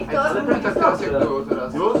Lepiej tak teraz jak było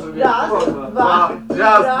teraz. Już?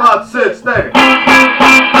 Raz, dwa, trzy, cztery.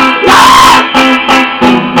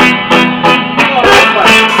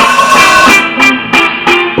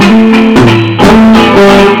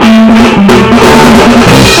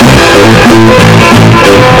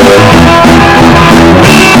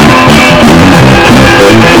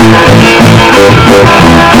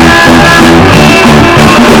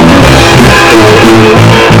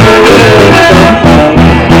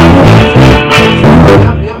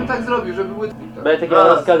 Ja bym tak zrobił, żeby były... Będę takiego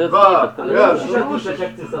rozkazu dwa, raz. Musisz opuszczać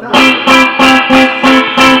jak ty sam.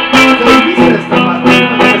 Zajebiste jest ta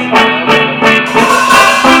partia, to jest fajne.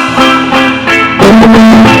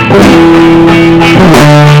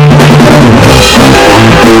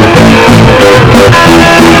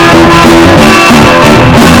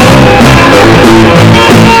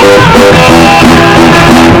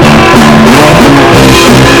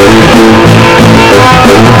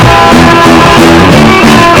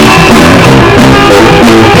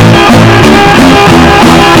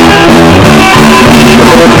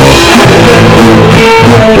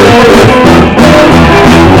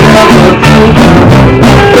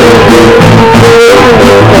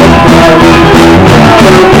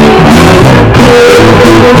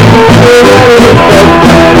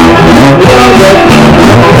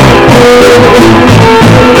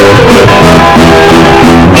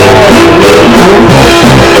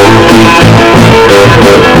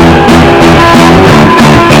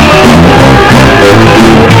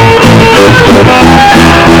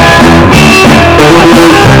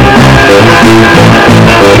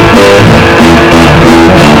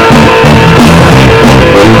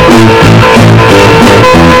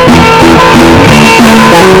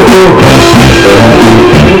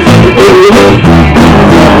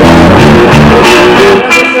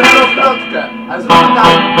 Ale zróbmy tak,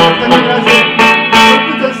 w takim razie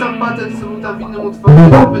zróbmy ten sam patent, co był tam w innym utworze,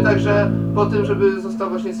 zróbmy tak, że po tym, żeby został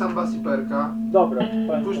właśnie sam bas i perka. Dobra,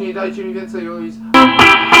 Później dajcie mi więcej Ulice.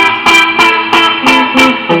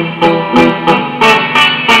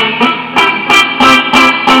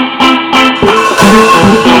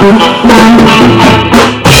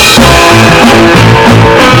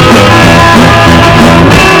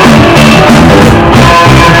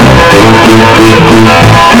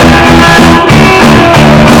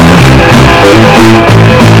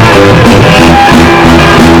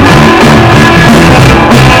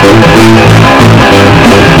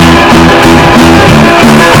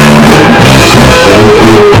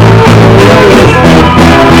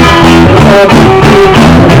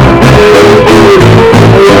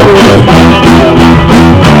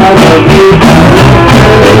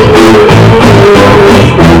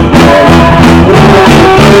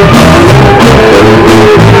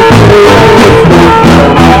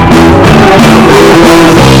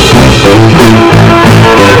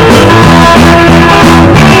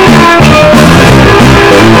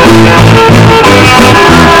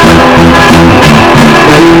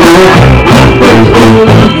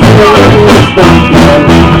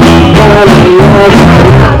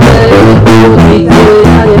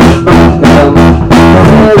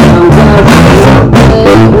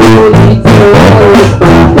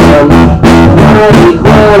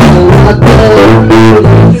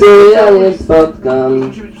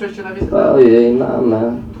 Musi być przejście na wiedzę. Ojej,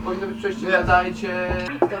 mamę. Tu powinno być przejście na dajcie.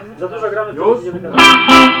 za dużo gramy, Już? to nie wygramy.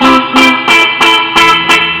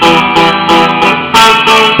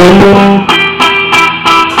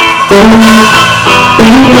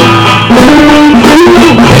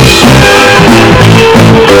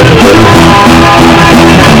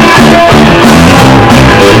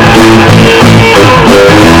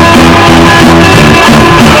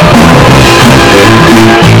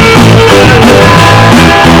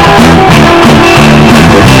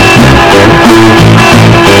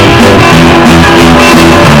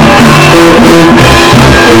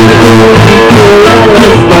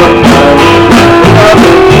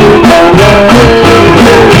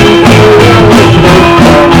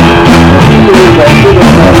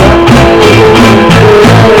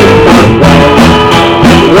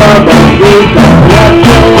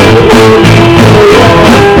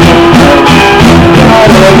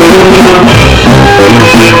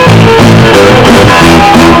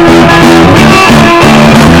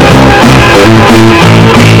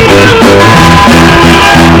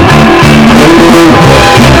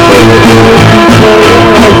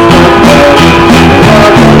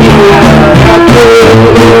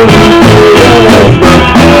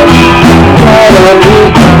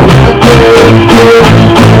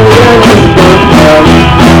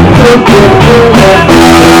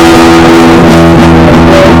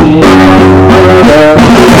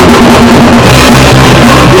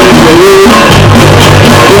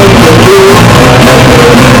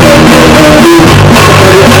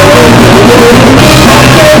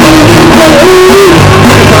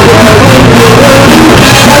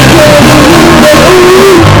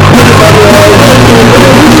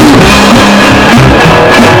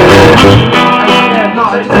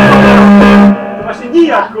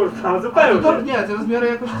 zupełnie. Nie, te rozmiary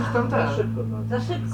jakoś też tam też. Szybko, no. Za szybko.